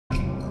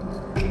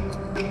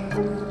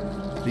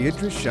the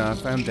Idries Shah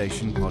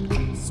Foundation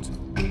podcast.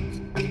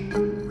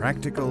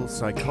 Practical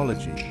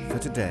psychology for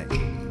today.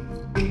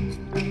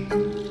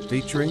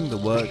 Featuring the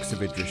works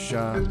of Idries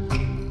Shah,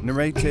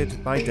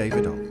 narrated by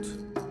David Ault.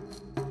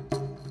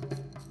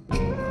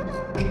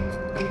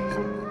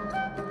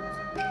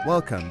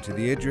 Welcome to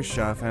the Idries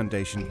Shah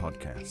Foundation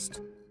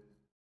podcast.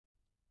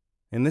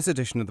 In this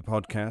edition of the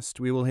podcast,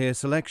 we will hear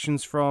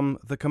selections from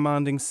The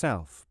Commanding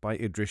Self by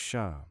Idries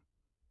Shah.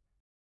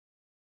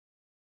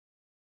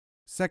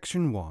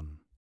 Section 1.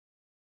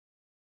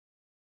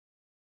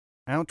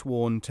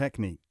 Outworn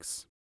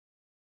Techniques.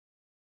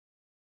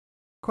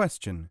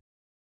 Question.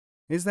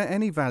 Is there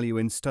any value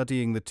in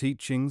studying the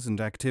teachings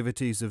and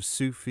activities of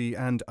Sufi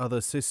and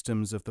other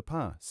systems of the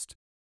past?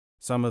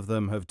 Some of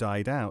them have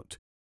died out,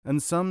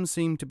 and some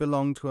seem to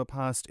belong to a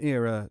past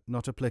era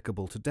not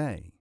applicable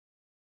today.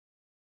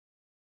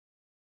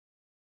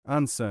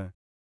 Answer.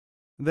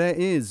 There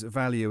is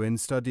value in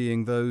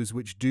studying those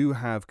which do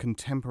have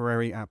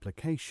contemporary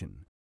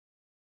application.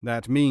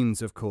 That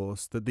means, of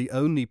course, that the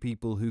only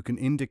people who can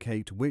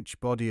indicate which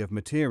body of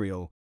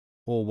material,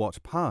 or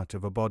what part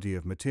of a body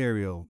of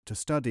material, to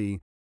study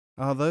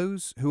are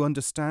those who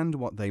understand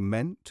what they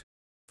meant,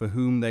 for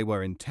whom they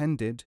were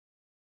intended,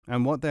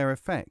 and what their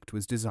effect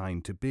was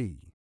designed to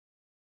be.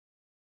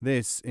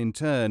 This, in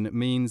turn,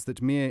 means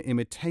that mere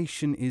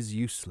imitation is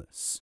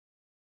useless.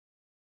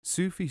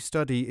 Sufi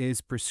study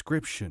is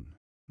prescription,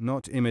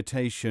 not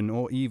imitation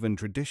or even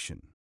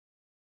tradition.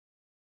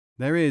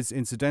 There is,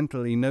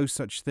 incidentally, no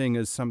such thing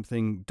as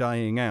something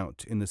dying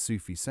out in the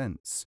Sufi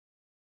sense.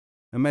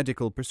 A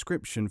medical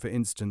prescription, for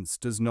instance,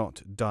 does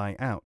not die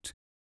out.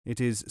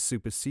 It is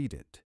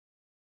superseded.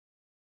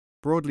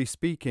 Broadly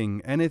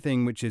speaking,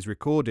 anything which is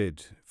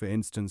recorded, for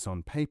instance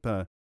on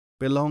paper,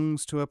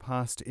 belongs to a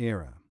past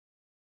era.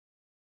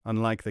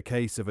 Unlike the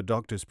case of a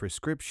doctor's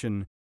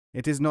prescription,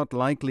 it is not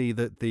likely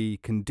that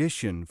the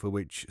condition for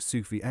which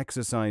Sufi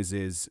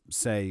exercises,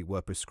 say,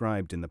 were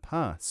prescribed in the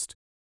past,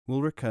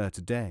 will recur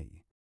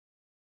today.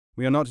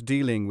 We are not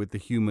dealing with the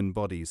human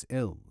body's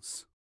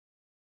ills.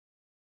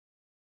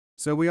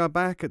 So we are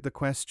back at the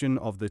question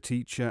of the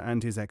teacher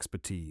and his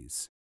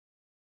expertise.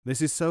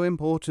 This is so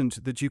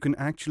important that you can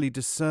actually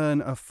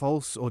discern a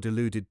false or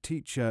deluded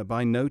teacher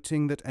by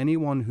noting that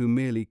anyone who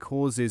merely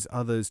causes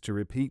others to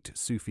repeat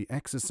Sufi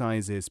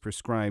exercises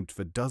prescribed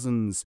for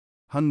dozens,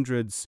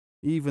 hundreds,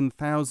 even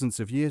thousands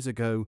of years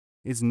ago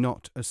is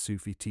not a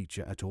Sufi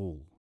teacher at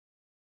all.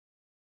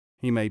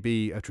 He may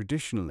be a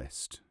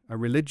traditionalist, a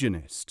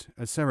religionist,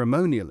 a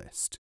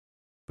ceremonialist,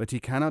 but he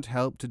cannot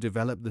help to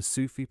develop the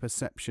Sufi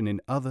perception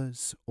in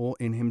others or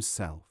in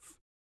himself.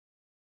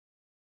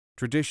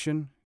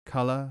 Tradition,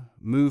 color,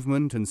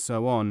 movement, and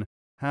so on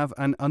have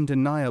an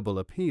undeniable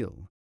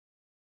appeal.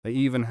 They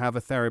even have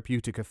a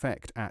therapeutic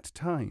effect at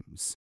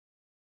times,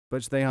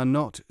 but they are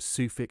not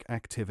Sufic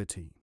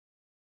activity.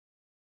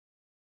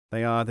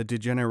 They are the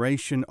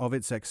degeneration of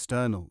its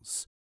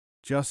externals,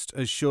 just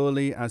as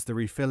surely as the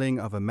refilling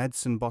of a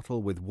medicine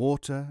bottle with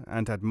water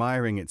and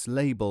admiring its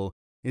label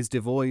is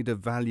devoid of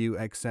value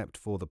except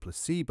for the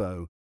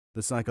placebo,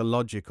 the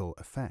psychological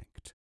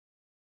effect.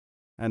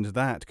 And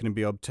that can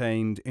be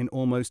obtained in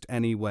almost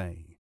any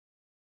way.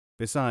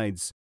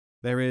 Besides,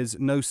 there is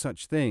no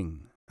such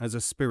thing as a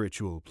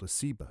spiritual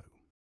placebo.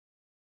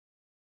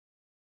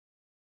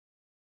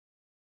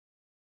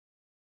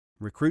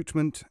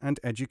 Recruitment and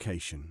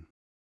education.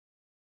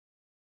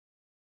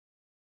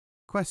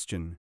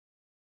 Question.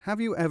 Have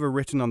you ever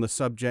written on the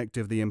subject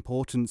of the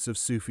importance of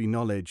Sufi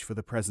knowledge for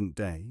the present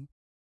day?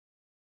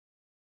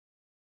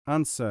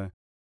 Answer.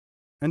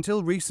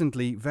 Until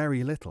recently,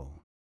 very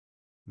little.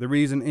 The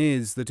reason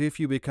is that if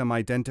you become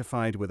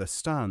identified with a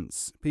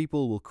stance,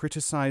 people will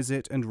criticize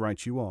it and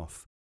write you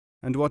off,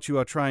 and what you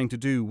are trying to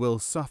do will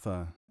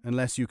suffer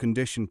unless you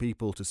condition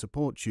people to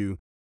support you,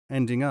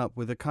 ending up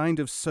with a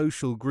kind of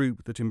social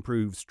group that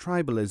improves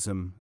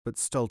tribalism but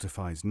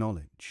stultifies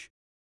knowledge.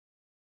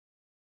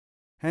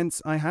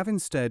 Hence, I have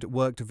instead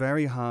worked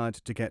very hard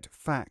to get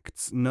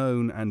facts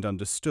known and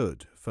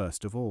understood,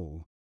 first of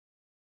all.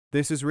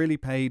 This has really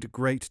paid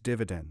great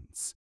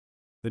dividends.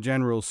 The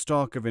general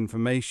stock of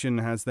information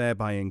has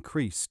thereby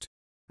increased,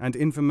 and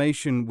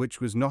information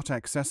which was not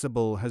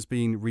accessible has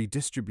been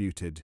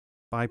redistributed,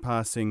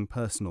 bypassing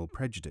personal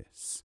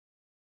prejudice.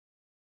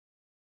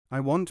 I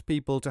want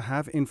people to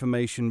have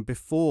information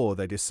before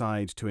they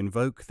decide to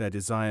invoke their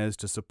desires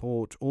to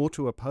support or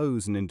to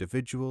oppose an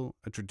individual,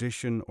 a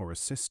tradition, or a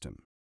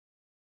system.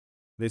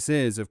 This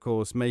is, of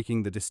course,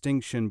 making the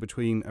distinction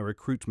between a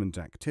recruitment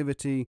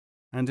activity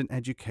and an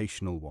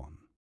educational one.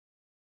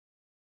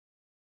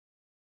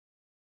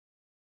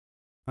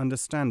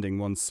 Understanding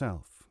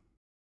oneself.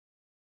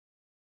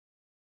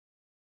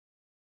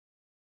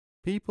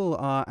 People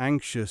are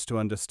anxious to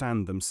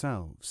understand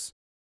themselves.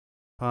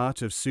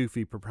 Part of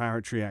Sufi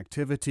preparatory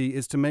activity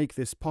is to make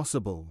this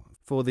possible,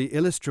 for the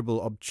illustrable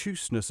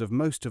obtuseness of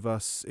most of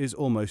us is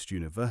almost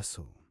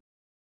universal.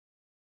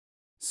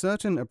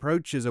 Certain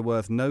approaches are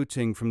worth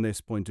noting from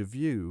this point of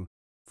view,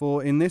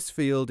 for in this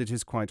field it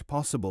is quite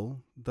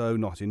possible, though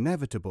not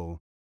inevitable,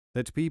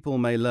 that people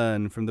may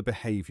learn from the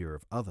behavior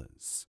of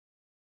others.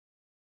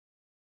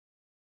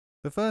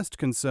 The first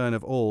concern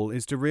of all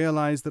is to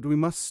realize that we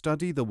must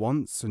study the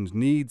wants and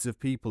needs of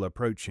people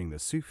approaching the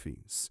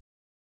Sufis.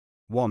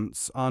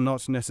 Wants are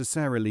not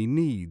necessarily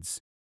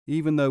needs,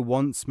 even though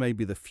wants may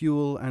be the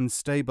fuel and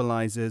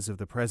stabilizers of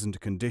the present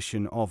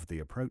condition of the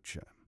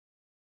approacher.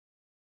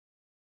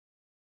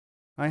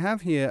 I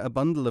have here a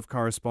bundle of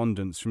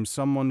correspondence from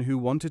someone who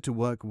wanted to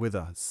work with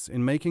us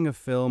in making a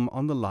film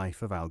on the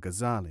life of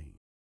Al-Ghazali.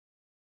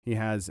 He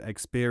has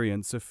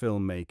experience of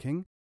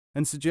filmmaking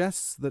and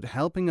suggests that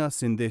helping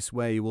us in this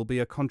way will be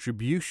a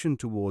contribution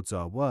towards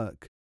our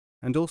work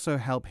and also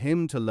help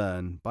him to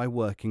learn by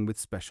working with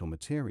special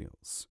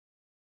materials.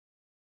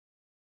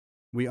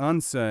 We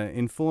answer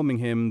informing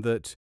him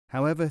that,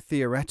 however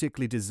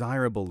theoretically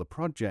desirable the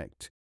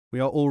project, we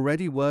are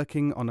already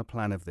working on a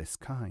plan of this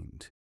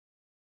kind.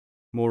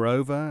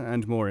 Moreover,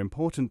 and more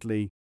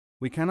importantly,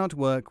 we cannot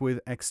work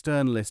with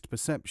externalist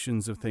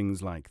perceptions of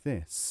things like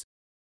this.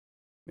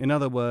 In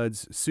other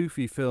words,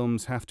 Sufi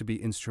films have to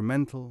be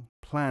instrumental,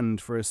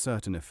 planned for a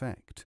certain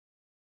effect.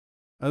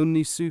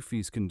 Only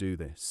Sufis can do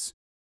this,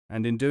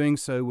 and in doing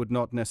so would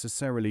not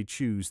necessarily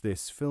choose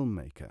this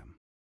filmmaker.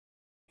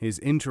 His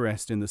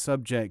interest in the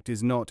subject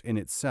is not in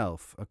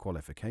itself a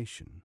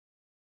qualification.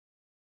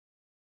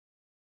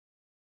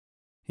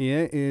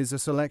 Here is a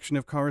selection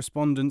of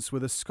correspondence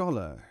with a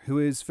scholar who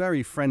is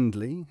very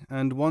friendly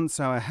and wants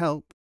our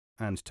help,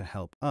 and to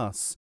help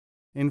us,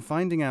 in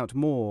finding out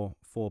more,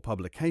 for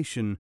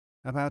publication,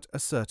 about a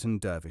certain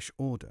dervish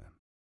order.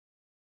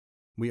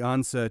 We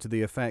answer to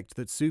the effect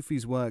that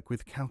Sufis work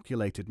with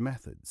calculated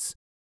methods.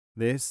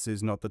 This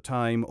is not the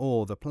time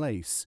or the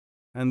place,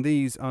 and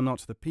these are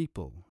not the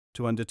people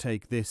to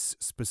undertake this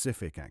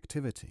specific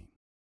activity.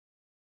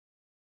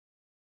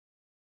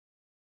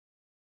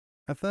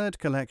 A third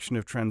collection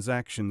of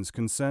transactions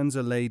concerns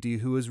a lady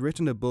who has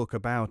written a book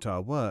about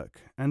our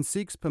work and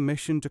seeks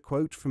permission to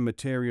quote from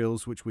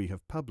materials which we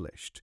have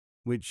published,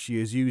 which she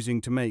is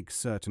using to make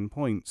certain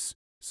points,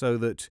 so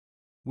that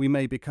we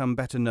may become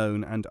better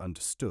known and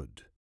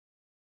understood.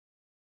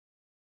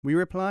 We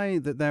reply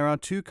that there are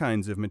two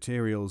kinds of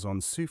materials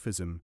on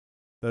Sufism,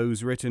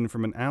 those written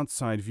from an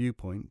outside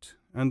viewpoint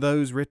and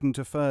those written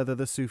to further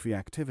the Sufi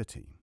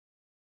activity.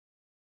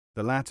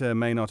 The latter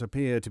may not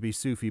appear to be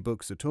Sufi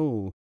books at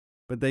all,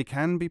 but they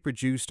can be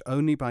produced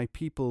only by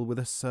people with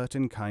a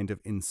certain kind of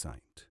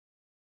insight.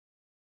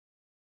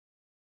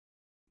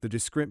 The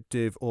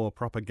descriptive or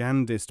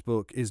propagandist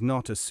book is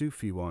not a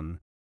Sufi one,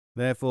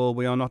 therefore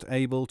we are not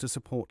able to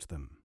support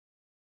them.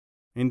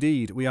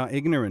 Indeed, we are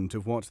ignorant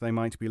of what they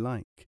might be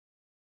like.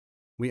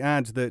 We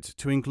add that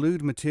to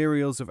include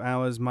materials of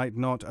ours might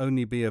not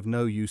only be of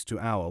no use to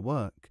our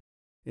work,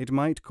 it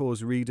might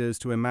cause readers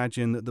to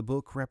imagine that the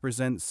book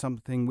represents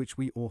something which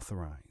we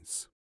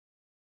authorize.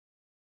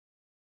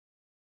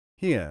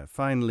 Here,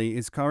 finally,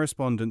 is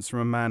correspondence from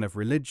a man of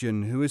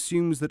religion who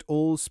assumes that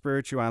all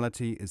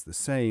spirituality is the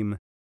same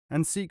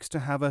and seeks to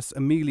have us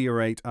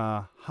ameliorate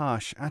our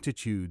harsh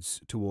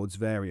attitudes towards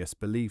various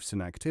beliefs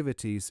and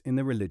activities in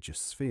the religious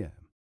sphere.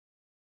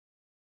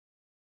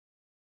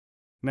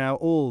 Now,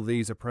 all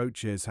these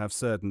approaches have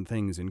certain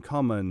things in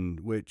common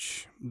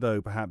which,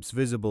 though perhaps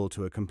visible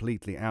to a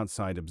completely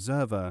outside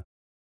observer,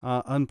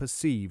 are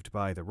unperceived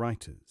by the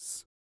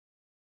writers.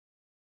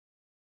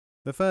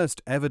 The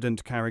first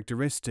evident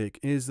characteristic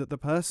is that the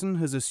person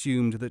has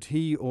assumed that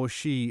he or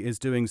she is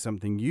doing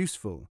something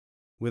useful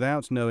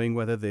without knowing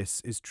whether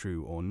this is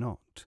true or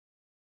not.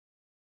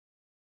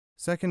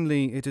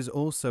 Secondly, it is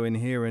also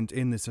inherent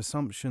in this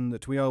assumption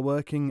that we are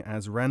working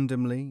as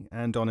randomly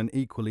and on an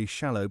equally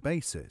shallow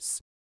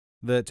basis,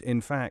 that,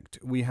 in fact,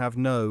 we have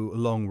no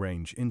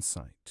long-range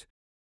insight.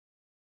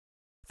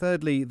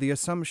 Thirdly, the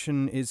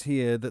assumption is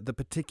here that the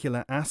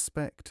particular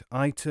aspect,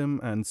 item,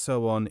 and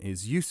so on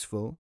is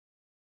useful.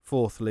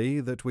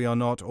 Fourthly, that we are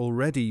not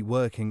already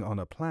working on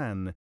a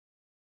plan.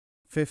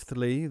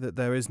 Fifthly, that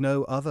there is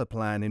no other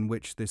plan in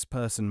which this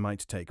person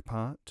might take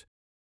part.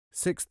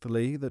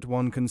 Sixthly, that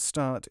one can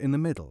start in the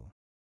middle.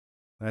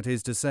 That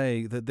is to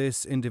say, that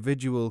this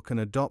individual can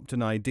adopt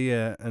an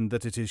idea and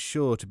that it is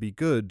sure to be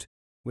good,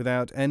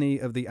 without any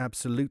of the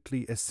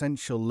absolutely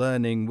essential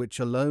learning which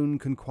alone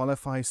can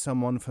qualify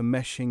someone for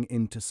meshing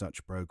into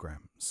such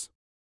programs.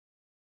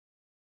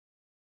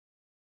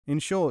 In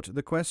short,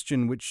 the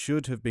question which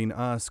should have been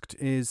asked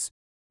is,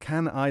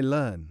 can I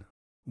learn?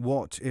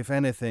 What, if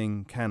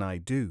anything, can I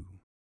do?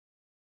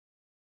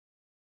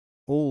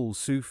 All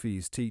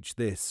Sufis teach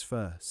this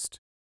first.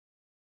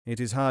 It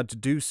is hard to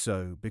do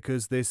so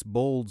because this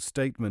bald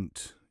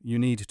statement, you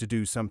need to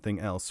do something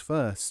else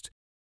first,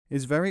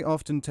 is very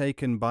often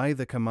taken by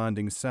the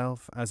commanding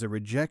self as a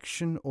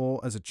rejection or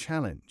as a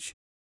challenge,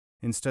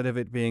 instead of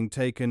it being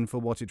taken for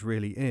what it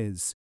really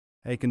is,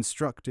 a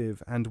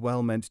constructive and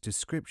well-meant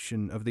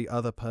description of the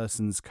other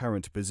person's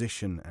current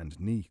position and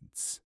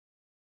needs.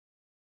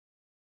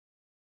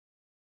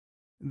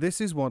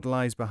 This is what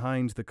lies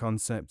behind the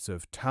concepts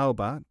of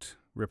taubat,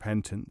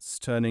 repentance,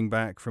 turning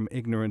back from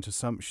ignorant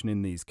assumption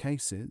in these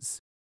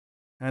cases,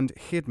 and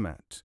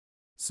khidmat,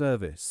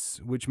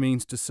 Service, which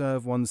means to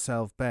serve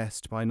oneself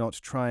best by not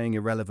trying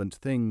irrelevant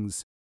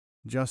things,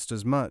 just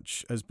as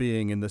much as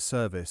being in the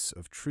service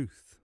of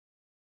truth.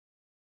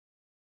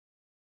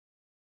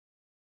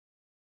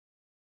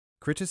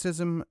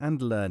 Criticism and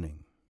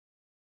learning.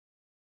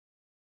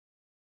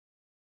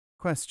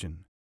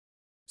 Question.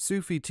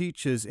 Sufi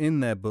teachers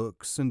in their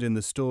books and in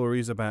the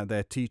stories about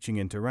their teaching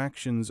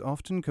interactions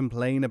often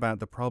complain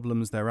about the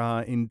problems there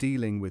are in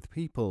dealing with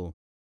people,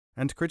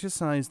 and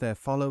criticize their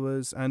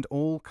followers and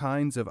all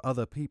kinds of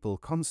other people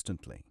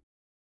constantly.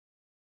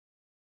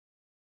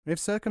 If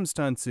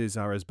circumstances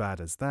are as bad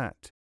as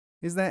that,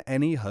 is there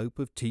any hope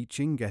of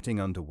teaching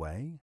getting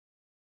underway?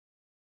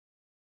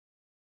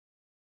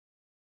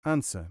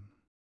 Answer.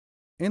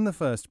 In the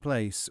first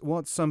place,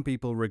 what some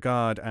people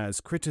regard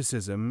as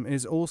criticism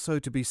is also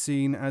to be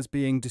seen as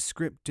being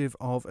descriptive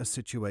of a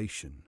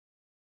situation.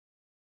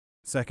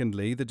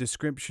 Secondly, the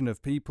description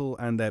of people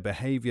and their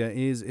behavior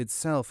is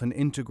itself an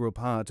integral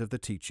part of the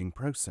teaching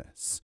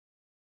process.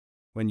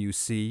 When you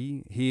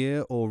see,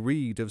 hear, or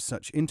read of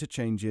such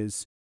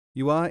interchanges,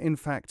 you are in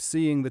fact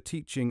seeing the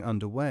teaching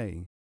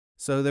underway,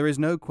 so there is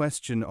no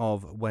question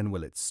of when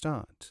will it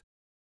start.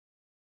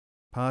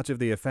 Part of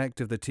the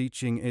effect of the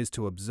teaching is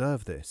to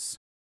observe this,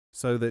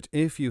 so that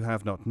if you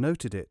have not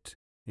noted it,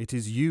 it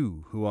is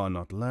you who are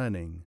not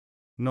learning,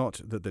 not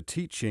that the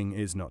teaching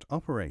is not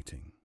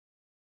operating.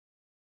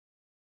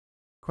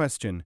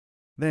 Question.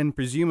 Then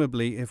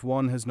presumably if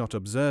one has not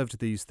observed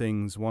these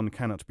things, one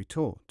cannot be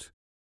taught.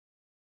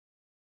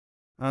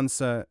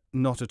 Answer.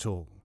 Not at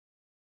all.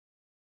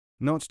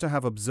 Not to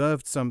have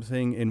observed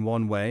something in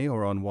one way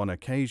or on one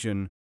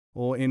occasion,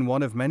 or in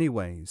one of many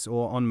ways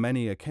or on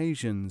many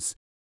occasions,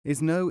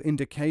 is no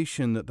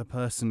indication that the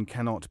person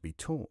cannot be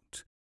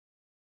taught.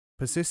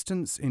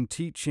 Persistence in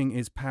teaching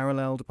is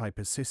paralleled by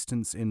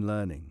persistence in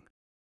learning.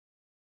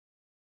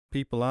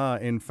 People are,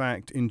 in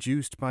fact,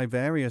 induced by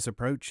various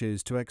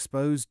approaches to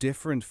expose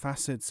different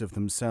facets of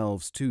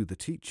themselves to the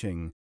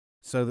teaching,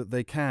 so that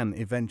they can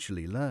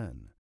eventually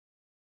learn.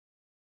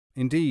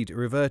 Indeed,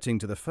 reverting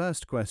to the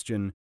first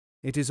question,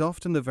 it is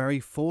often the very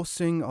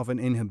forcing of an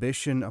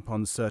inhibition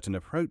upon certain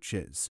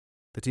approaches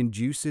that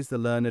induces the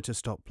learner to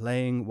stop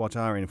playing what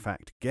are in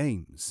fact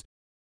games,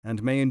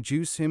 and may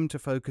induce him to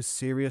focus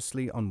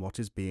seriously on what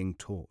is being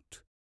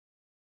taught.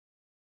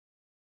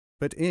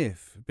 But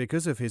if,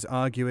 because of his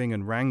arguing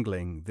and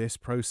wrangling, this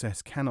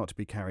process cannot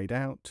be carried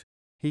out,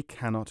 he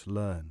cannot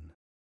learn.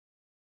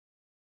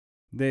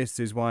 This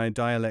is why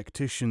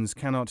dialecticians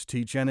cannot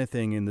teach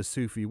anything in the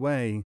Sufi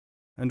way,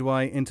 and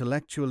why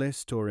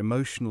intellectualist or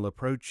emotional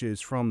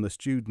approaches from the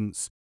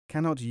students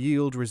cannot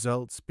yield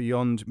results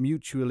beyond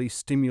mutually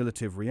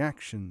stimulative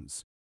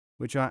reactions,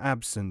 which are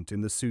absent in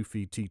the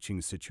Sufi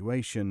teaching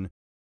situation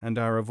and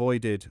are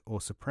avoided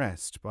or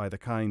suppressed by the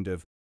kind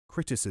of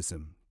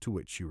criticism to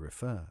which you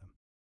refer.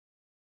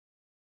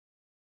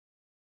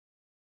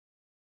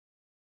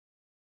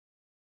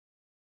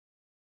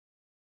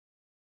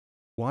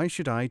 Why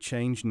should I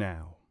change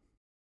now?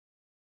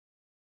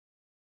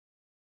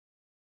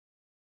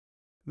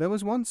 There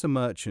was once a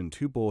merchant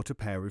who bought a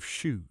pair of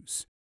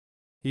shoes.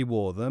 He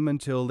wore them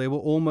until they were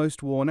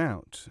almost worn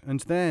out,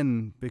 and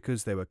then,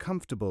 because they were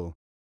comfortable,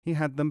 he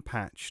had them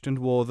patched and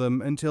wore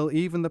them until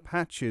even the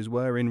patches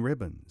were in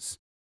ribbons.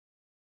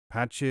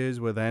 Patches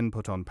were then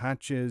put on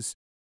patches,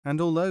 and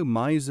although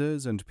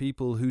misers and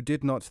people who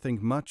did not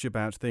think much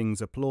about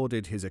things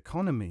applauded his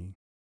economy,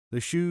 the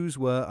shoes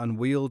were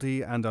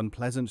unwieldy and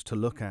unpleasant to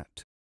look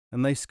at,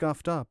 and they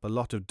scuffed up a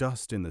lot of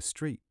dust in the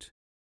street.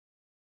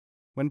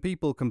 When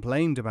people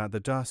complained about the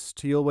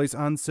dust, he always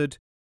answered,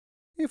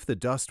 "If the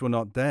dust were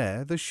not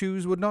there, the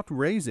shoes would not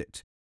raise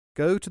it.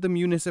 Go to the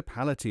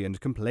municipality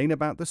and complain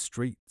about the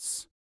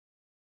streets."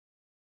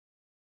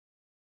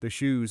 The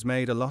shoes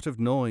made a lot of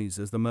noise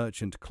as the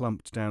merchant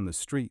clumped down the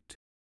street,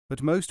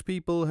 but most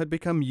people had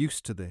become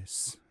used to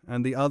this,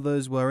 and the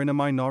others were in a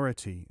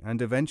minority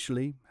and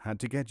eventually had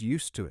to get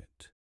used to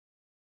it.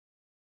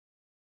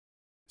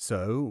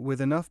 So,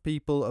 with enough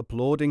people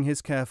applauding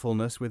his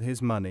carefulness with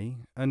his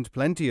money, and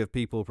plenty of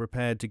people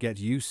prepared to get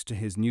used to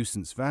his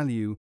nuisance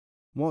value,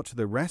 what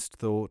the rest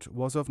thought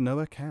was of no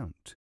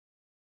account.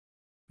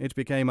 It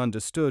became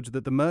understood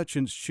that the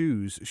merchant's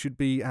shoes should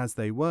be as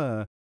they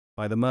were,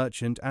 by the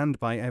merchant and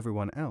by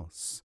everyone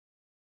else.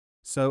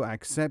 So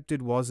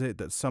accepted was it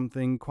that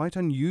something quite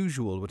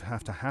unusual would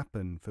have to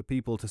happen for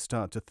people to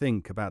start to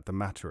think about the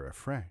matter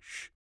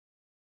afresh.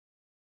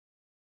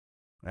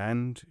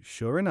 And,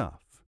 sure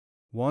enough,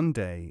 one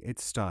day it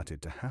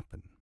started to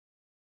happen.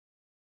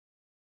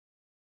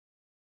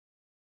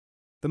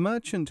 The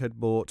merchant had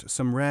bought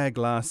some rare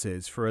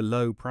glasses for a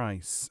low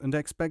price and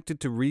expected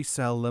to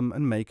resell them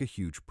and make a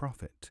huge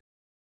profit.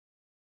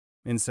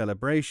 In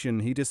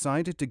celebration, he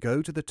decided to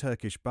go to the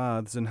Turkish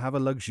baths and have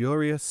a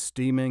luxurious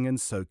steaming and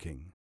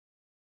soaking.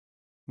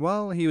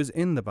 While he was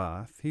in the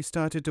bath, he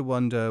started to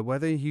wonder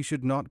whether he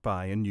should not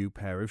buy a new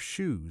pair of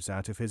shoes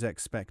out of his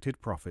expected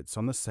profits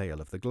on the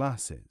sale of the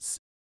glasses.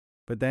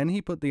 But then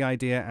he put the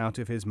idea out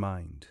of his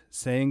mind,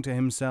 saying to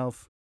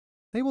himself,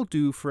 "They will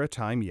do for a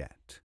time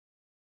yet."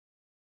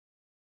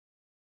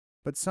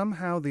 But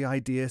somehow the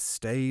idea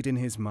stayed in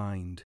his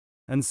mind,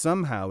 and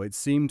somehow it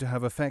seemed to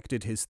have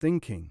affected his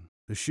thinking,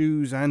 the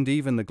shoes and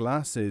even the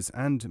glasses,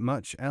 and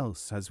much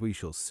else, as we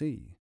shall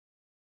see.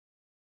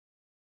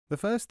 The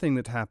first thing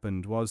that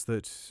happened was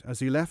that, as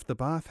he left the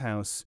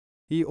bathhouse,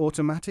 he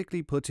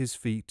automatically put his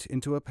feet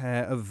into a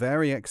pair of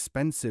very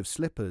expensive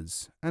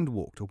slippers and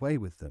walked away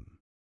with them.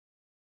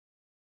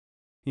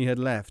 He had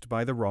left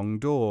by the wrong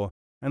door,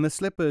 and the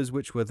slippers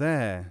which were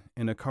there,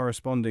 in a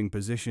corresponding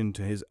position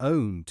to his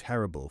own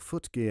terrible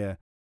footgear,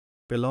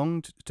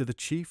 belonged to the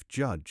chief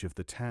judge of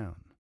the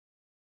town.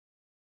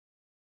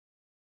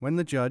 When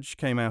the judge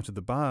came out of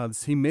the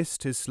baths, he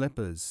missed his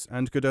slippers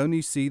and could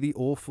only see the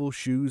awful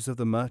shoes of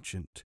the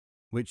merchant,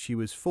 which he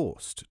was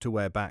forced to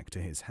wear back to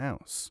his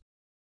house.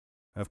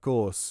 Of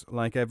course,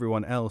 like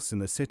everyone else in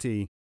the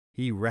city,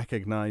 he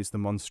recognized the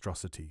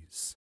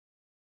monstrosities.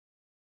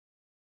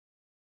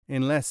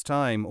 In less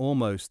time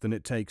almost than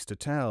it takes to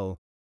tell,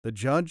 the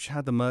judge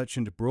had the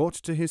merchant brought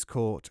to his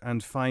court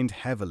and fined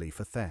heavily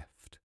for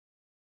theft.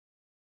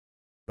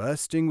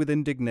 Bursting with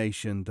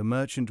indignation, the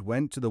merchant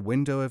went to the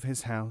window of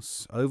his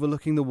house,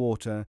 overlooking the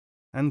water,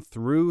 and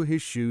threw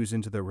his shoes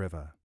into the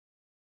river.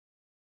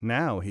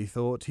 Now, he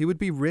thought, he would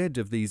be rid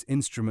of these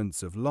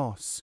instruments of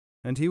loss,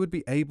 and he would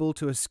be able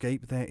to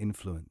escape their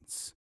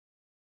influence.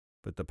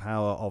 But the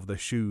power of the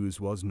shoes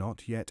was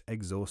not yet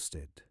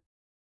exhausted.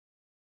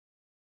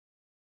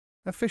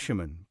 A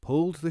fisherman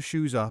pulled the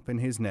shoes up in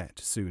his net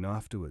soon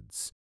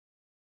afterwards.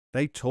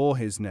 They tore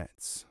his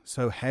nets,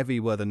 so heavy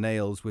were the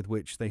nails with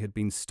which they had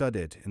been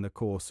studded in the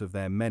course of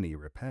their many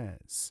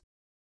repairs.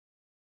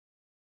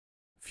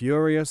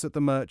 Furious at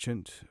the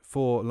merchant,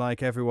 for,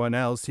 like everyone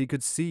else, he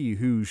could see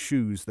whose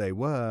shoes they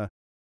were,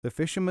 the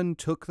fisherman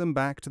took them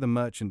back to the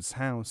merchant's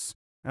house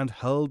and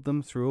hurled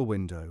them through a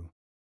window.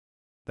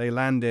 They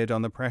landed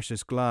on the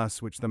precious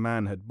glass which the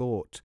man had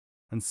bought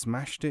and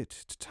smashed it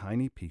to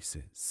tiny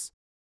pieces.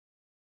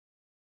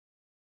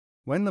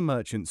 When the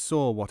merchant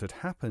saw what had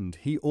happened,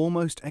 he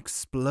almost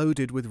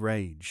exploded with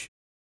rage.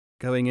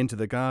 Going into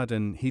the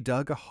garden, he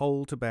dug a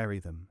hole to bury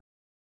them.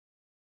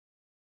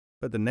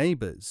 But the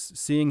neighbors,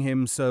 seeing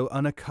him so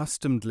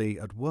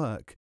unaccustomedly at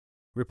work,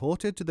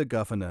 reported to the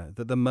governor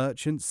that the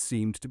merchant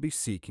seemed to be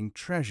seeking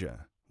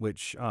treasure,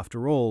 which,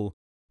 after all,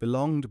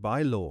 belonged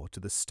by law to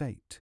the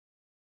state.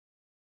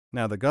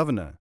 Now the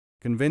governor,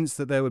 convinced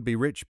that there would be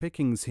rich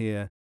pickings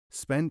here,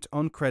 spent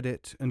on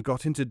credit and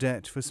got into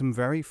debt for some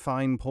very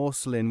fine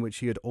porcelain which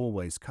he had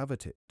always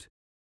coveted.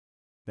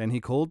 Then he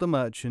called the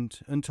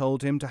merchant and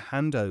told him to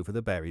hand over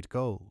the buried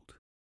gold.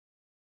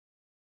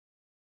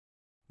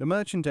 The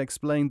merchant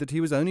explained that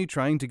he was only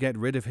trying to get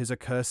rid of his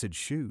accursed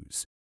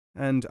shoes,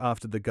 and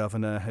after the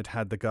governor had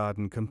had the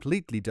garden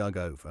completely dug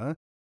over,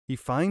 he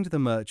fined the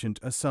merchant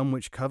a sum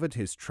which covered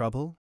his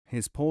trouble,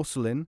 his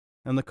porcelain,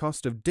 and the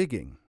cost of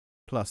digging,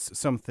 plus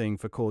something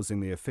for causing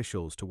the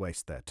officials to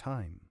waste their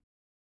time.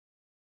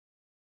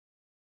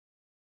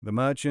 The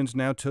merchant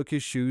now took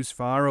his shoes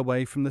far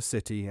away from the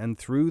city and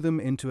threw them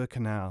into a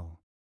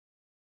canal.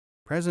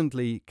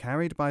 Presently,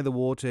 carried by the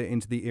water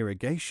into the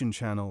irrigation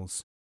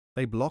channels,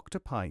 they blocked a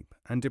pipe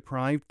and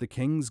deprived the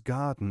king's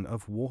garden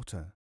of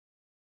water.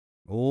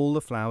 All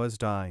the flowers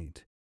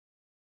died.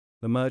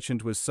 The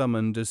merchant was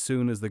summoned as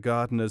soon as the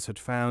gardeners had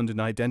found and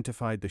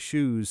identified the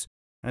shoes,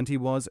 and he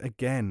was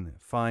again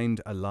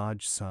fined a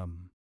large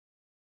sum.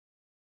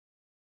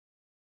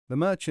 The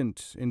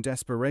merchant, in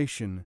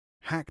desperation,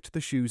 hacked the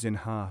shoes in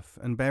half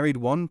and buried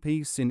one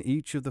piece in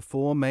each of the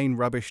 4 main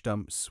rubbish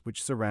dumps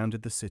which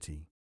surrounded the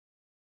city.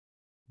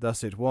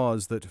 Thus it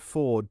was that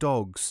 4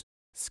 dogs,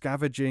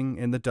 scavenging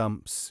in the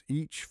dumps,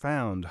 each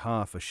found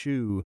half a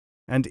shoe,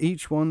 and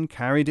each one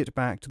carried it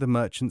back to the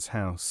merchant's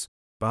house,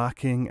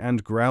 barking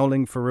and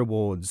growling for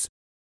rewards,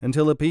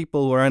 until the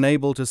people were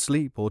unable to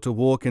sleep or to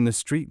walk in the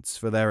streets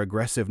for their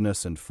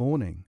aggressiveness and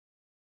fawning.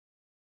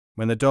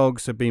 When the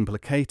dogs had been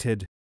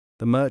placated,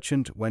 the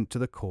merchant went to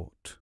the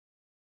court.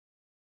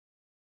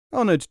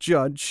 "Honoured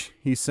judge,"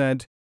 he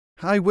said,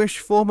 "I wish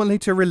formally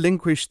to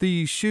relinquish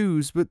these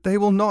shoes, but they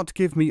will not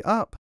give me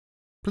up.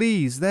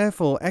 Please,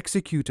 therefore,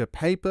 execute a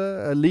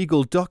paper, a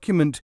legal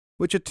document,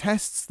 which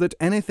attests that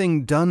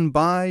anything done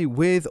by,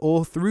 with,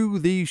 or through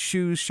these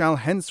shoes shall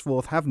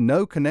henceforth have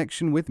no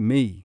connection with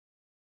me."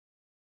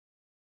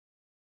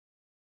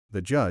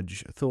 The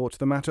judge thought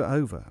the matter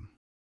over.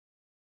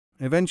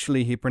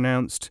 Eventually he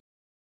pronounced,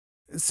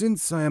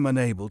 "Since I am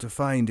unable to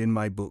find in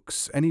my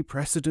books any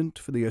precedent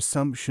for the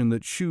assumption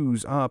that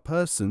shoes are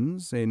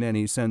persons, in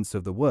any sense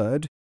of the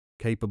word,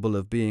 capable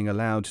of being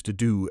allowed to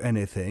do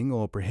anything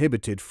or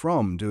prohibited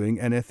from doing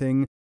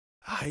anything,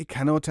 I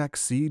cannot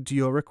accede to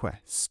your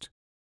request."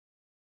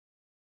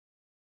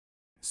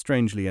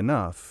 Strangely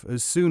enough,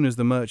 as soon as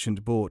the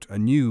merchant bought a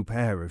new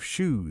pair of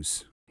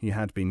shoes, he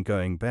had been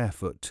going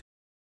barefoot,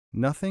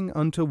 nothing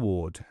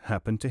untoward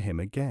happened to him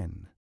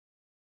again.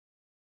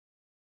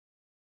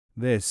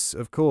 This,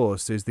 of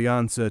course, is the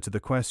answer to the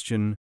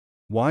question,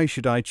 why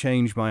should I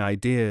change my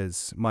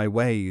ideas, my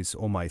ways,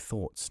 or my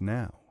thoughts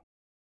now?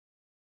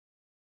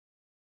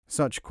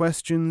 Such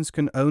questions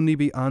can only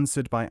be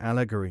answered by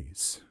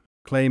allegories,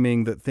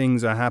 claiming that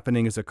things are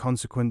happening as a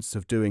consequence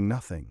of doing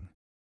nothing.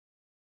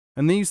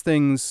 And these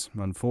things,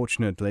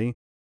 unfortunately,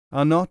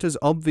 are not as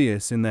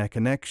obvious in their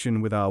connection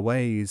with our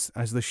ways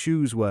as the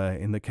shoes were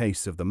in the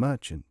case of the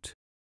merchant.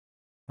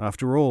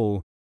 After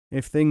all,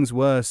 if things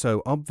were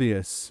so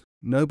obvious,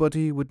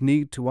 nobody would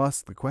need to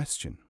ask the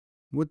question,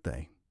 would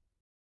they?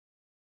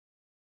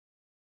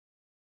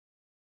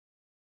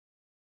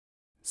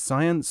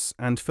 Science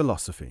and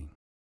philosophy.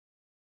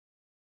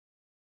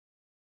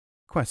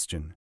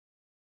 Question.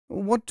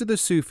 What do the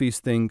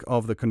Sufis think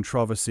of the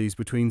controversies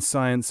between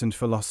science and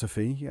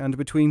philosophy and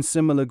between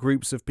similar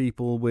groups of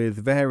people with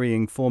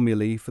varying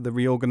formulae for the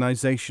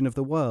reorganization of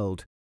the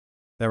world?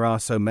 There are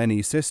so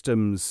many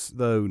systems,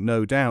 though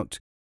no doubt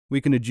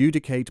we can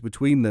adjudicate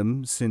between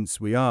them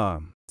since we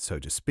are, so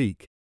to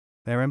speak,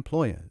 their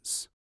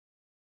employers.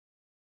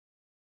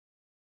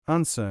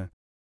 Answer.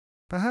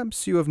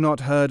 Perhaps you have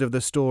not heard of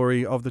the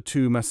story of the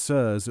two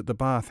masseurs at the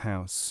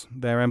bathhouse,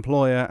 their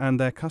employer and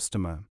their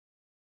customer.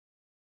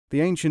 The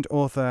ancient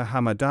author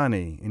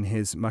Hamadani, in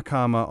his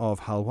Makama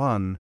of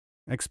Halwan,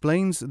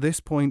 explains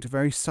this point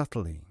very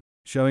subtly,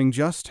 showing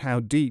just how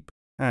deep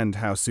and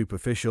how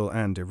superficial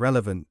and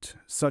irrelevant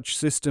such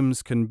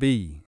systems can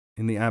be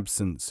in the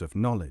absence of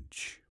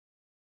knowledge.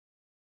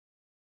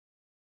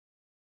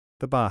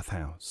 The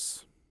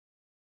bathhouse.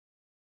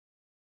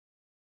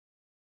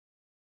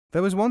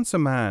 There was once a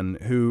man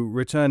who,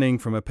 returning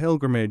from a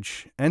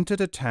pilgrimage,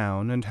 entered a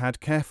town and had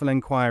careful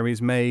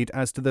enquiries made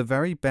as to the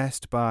very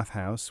best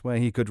bathhouse where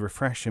he could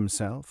refresh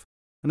himself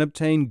and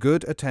obtain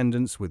good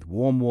attendance with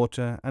warm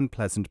water and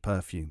pleasant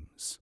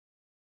perfumes.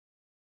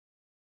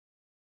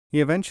 He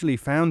eventually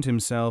found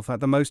himself at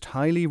the most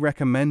highly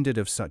recommended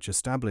of such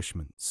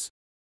establishments.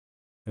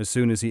 As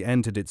soon as he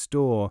entered its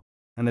door,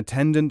 an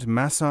attendant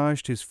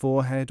massaged his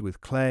forehead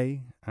with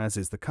clay, as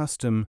is the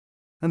custom,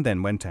 and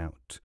then went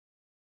out.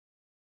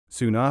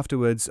 Soon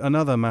afterwards,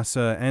 another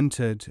masseur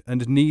entered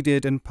and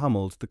kneaded and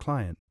pummeled the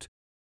client.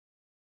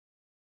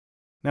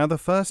 Now the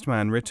first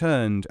man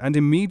returned and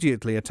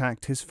immediately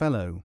attacked his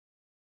fellow.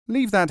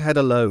 "Leave that head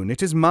alone,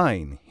 it is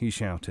mine," he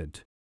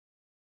shouted.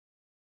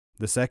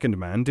 The second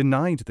man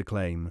denied the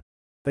claim.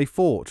 They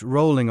fought,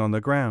 rolling on the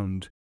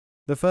ground.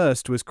 The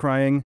first was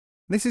crying,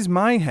 "This is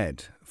my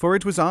head, for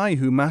it was I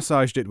who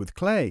massaged it with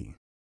clay."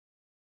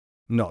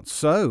 "Not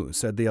so,"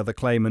 said the other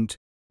claimant.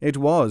 "It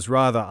was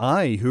rather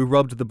I who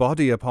rubbed the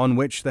body upon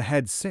which the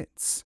head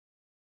sits."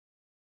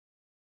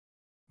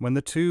 When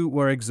the two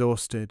were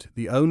exhausted,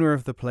 the owner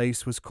of the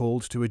place was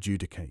called to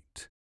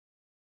adjudicate.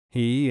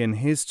 He, in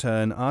his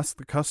turn, asked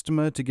the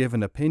customer to give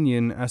an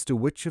opinion as to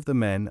which of the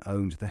men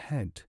owned the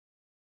head.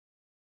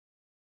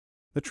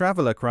 The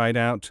traveller cried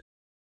out,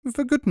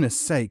 "For goodness'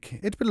 sake,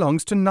 it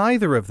belongs to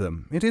neither of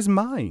them. It is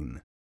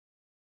mine."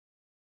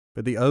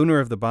 But the owner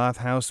of the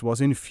bathhouse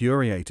was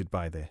infuriated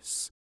by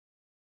this.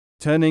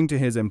 Turning to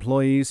his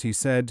employees, he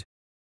said,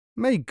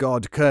 "May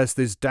God curse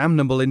this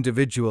damnable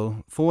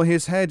individual, for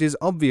his head is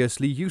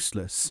obviously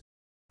useless.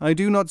 I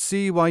do not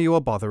see why you are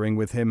bothering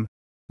with him.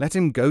 Let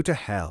him go to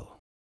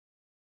hell."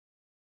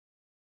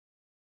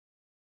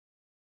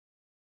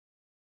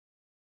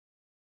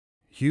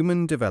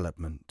 Human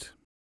development.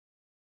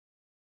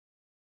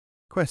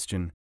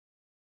 Question.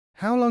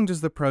 How long does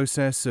the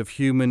process of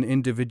human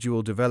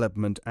individual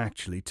development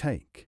actually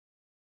take?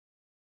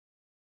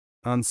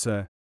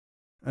 Answer.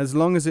 As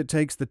long as it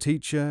takes the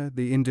teacher,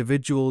 the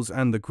individuals,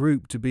 and the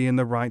group to be in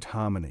the right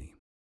harmony.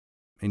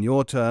 In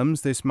your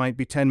terms, this might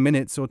be 10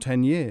 minutes or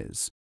 10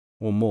 years,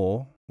 or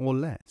more or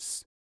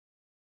less.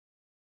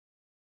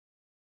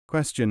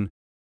 Question.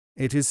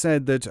 It is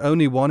said that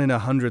only 1 in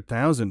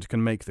 100,000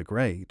 can make the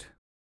grade.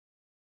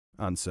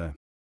 Answer.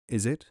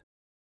 Is it?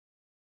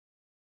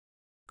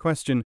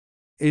 Question.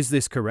 Is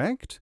this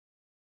correct?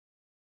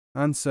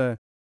 Answer.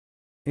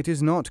 It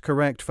is not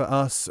correct for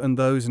us and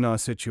those in our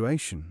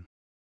situation.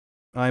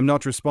 I am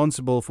not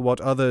responsible for what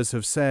others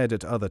have said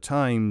at other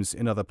times,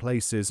 in other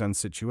places and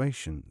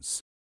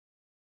situations.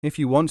 If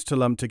you want to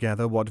lump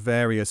together what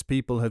various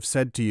people have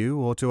said to you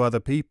or to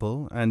other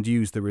people and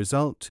use the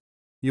result,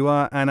 you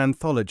are an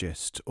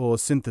anthologist or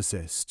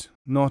synthesist,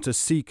 not a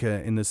seeker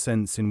in the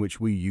sense in which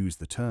we use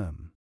the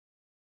term.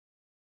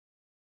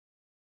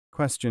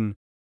 Question.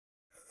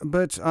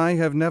 But I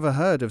have never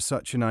heard of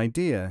such an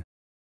idea.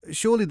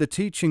 Surely the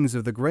teachings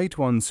of the great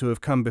ones who have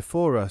come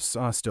before us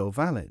are still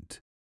valid.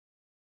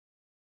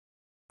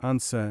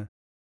 Answer.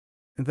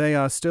 They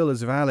are still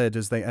as valid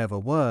as they ever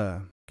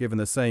were, given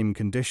the same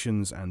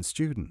conditions and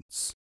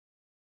students.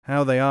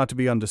 How they are to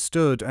be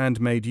understood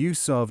and made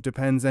use of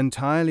depends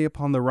entirely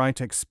upon the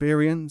right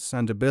experience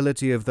and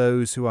ability of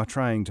those who are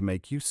trying to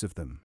make use of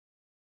them.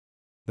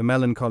 The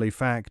melancholy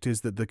fact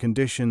is that the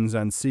conditions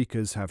and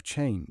seekers have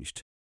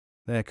changed.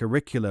 Their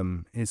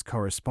curriculum is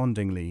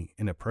correspondingly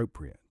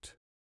inappropriate.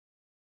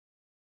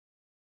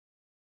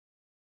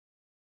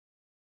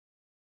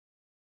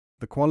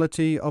 The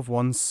quality of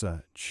one's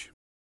search.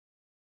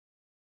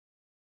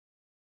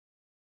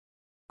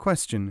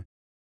 Question.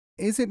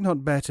 Is it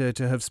not better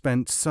to have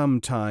spent some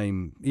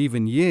time,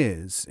 even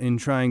years, in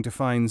trying to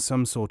find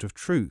some sort of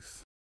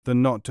truth,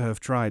 than not to have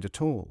tried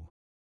at all.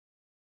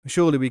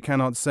 Surely we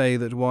cannot say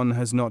that one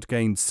has not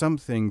gained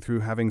something through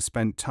having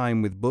spent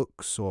time with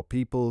books or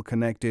people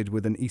connected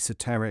with an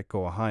esoteric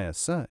or higher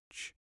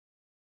search.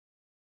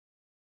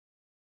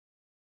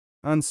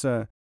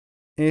 Answer: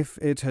 if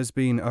it has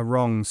been a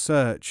wrong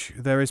search,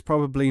 there is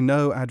probably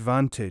no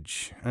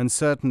advantage, and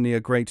certainly a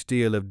great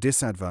deal of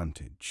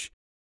disadvantage.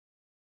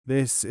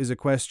 This is a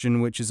question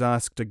which is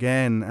asked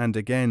again and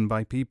again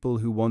by people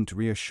who want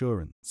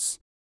reassurance.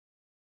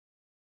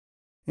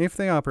 If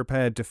they are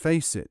prepared to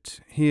face it,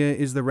 here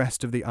is the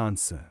rest of the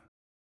answer.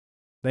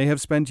 They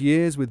have spent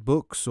years with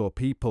books or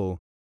people,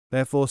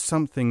 therefore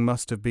something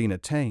must have been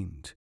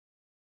attained.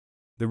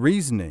 The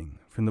reasoning,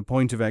 from the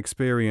point of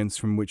experience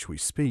from which we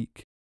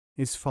speak,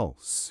 is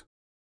false.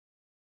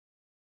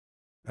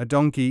 A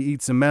donkey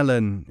eats a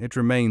melon, it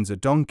remains a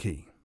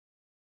donkey.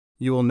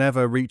 You will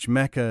never reach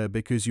Mecca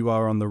because you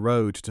are on the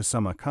road to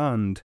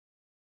Samarkand,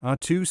 are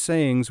two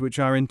sayings which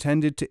are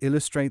intended to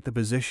illustrate the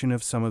position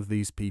of some of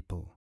these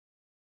people.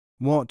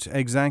 What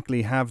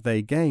exactly have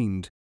they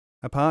gained,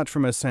 apart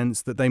from a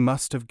sense that they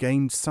must have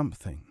gained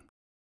something?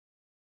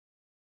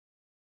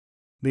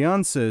 The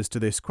answers to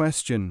this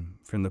question,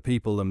 from the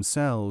people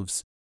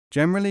themselves,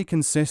 generally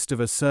consist of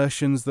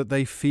assertions that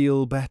they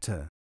feel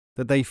better,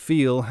 that they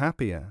feel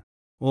happier,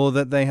 or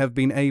that they have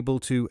been able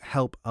to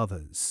help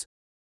others.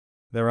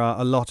 There are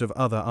a lot of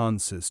other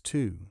answers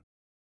too.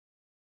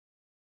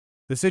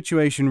 The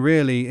situation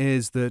really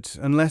is that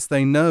unless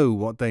they know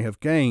what they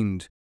have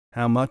gained,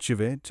 how much of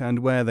it, and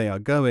where they are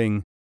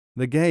going,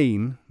 the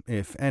gain,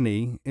 if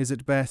any, is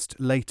at best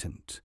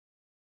latent.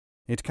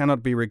 It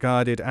cannot be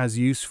regarded as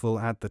useful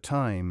at the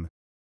time.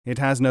 It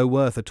has no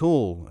worth at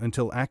all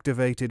until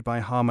activated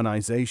by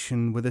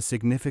harmonization with a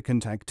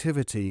significant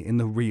activity in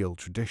the real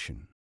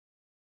tradition.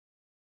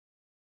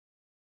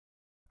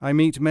 I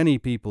meet many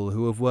people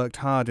who have worked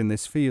hard in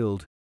this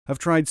field, have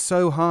tried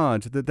so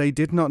hard that they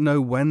did not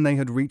know when they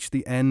had reached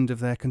the end of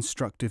their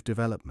constructive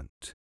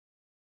development.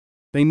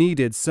 They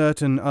needed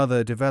certain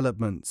other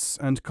developments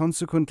and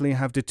consequently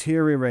have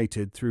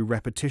deteriorated through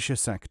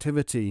repetitious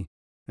activity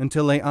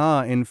until they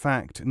are, in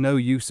fact, no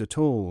use at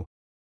all,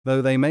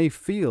 though they may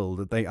feel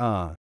that they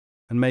are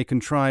and may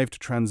contrive to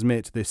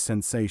transmit this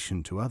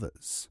sensation to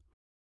others.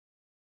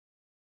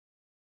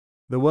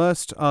 The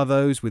worst are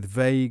those with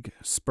vague,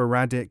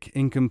 sporadic,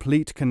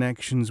 incomplete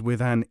connections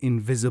with an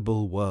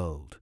invisible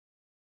world.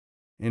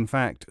 In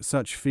fact,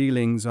 such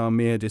feelings are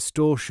mere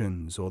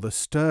distortions or the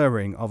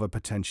stirring of a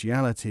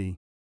potentiality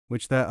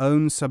which their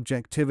own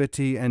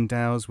subjectivity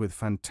endows with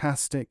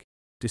fantastic,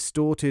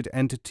 distorted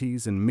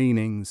entities and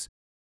meanings,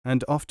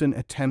 and often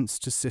attempts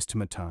to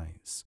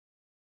systematize.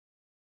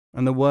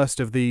 And the worst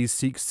of these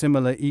seek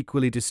similar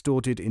equally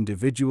distorted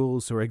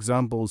individuals or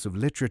examples of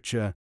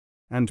literature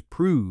and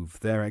prove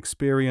their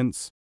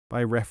experience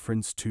by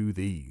reference to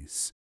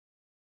these.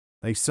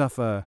 They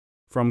suffer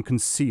from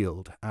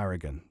concealed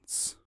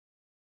arrogance.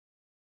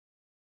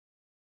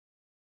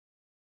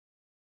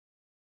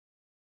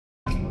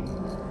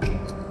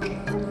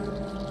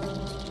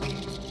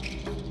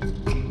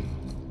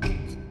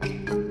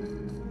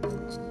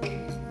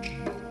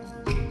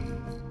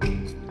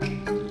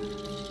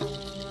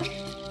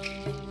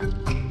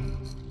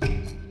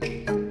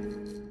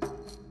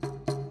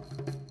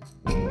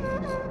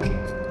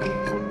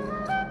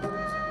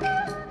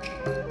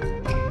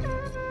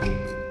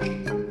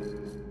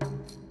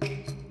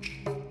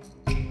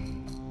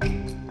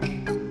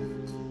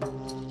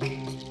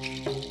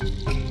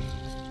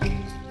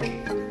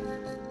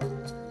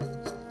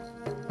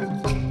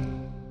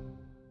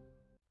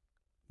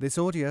 This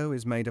audio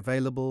is made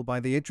available by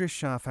the Idries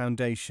Shah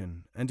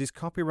Foundation and is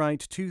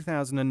copyright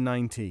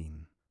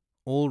 2019.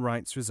 All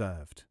rights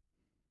reserved.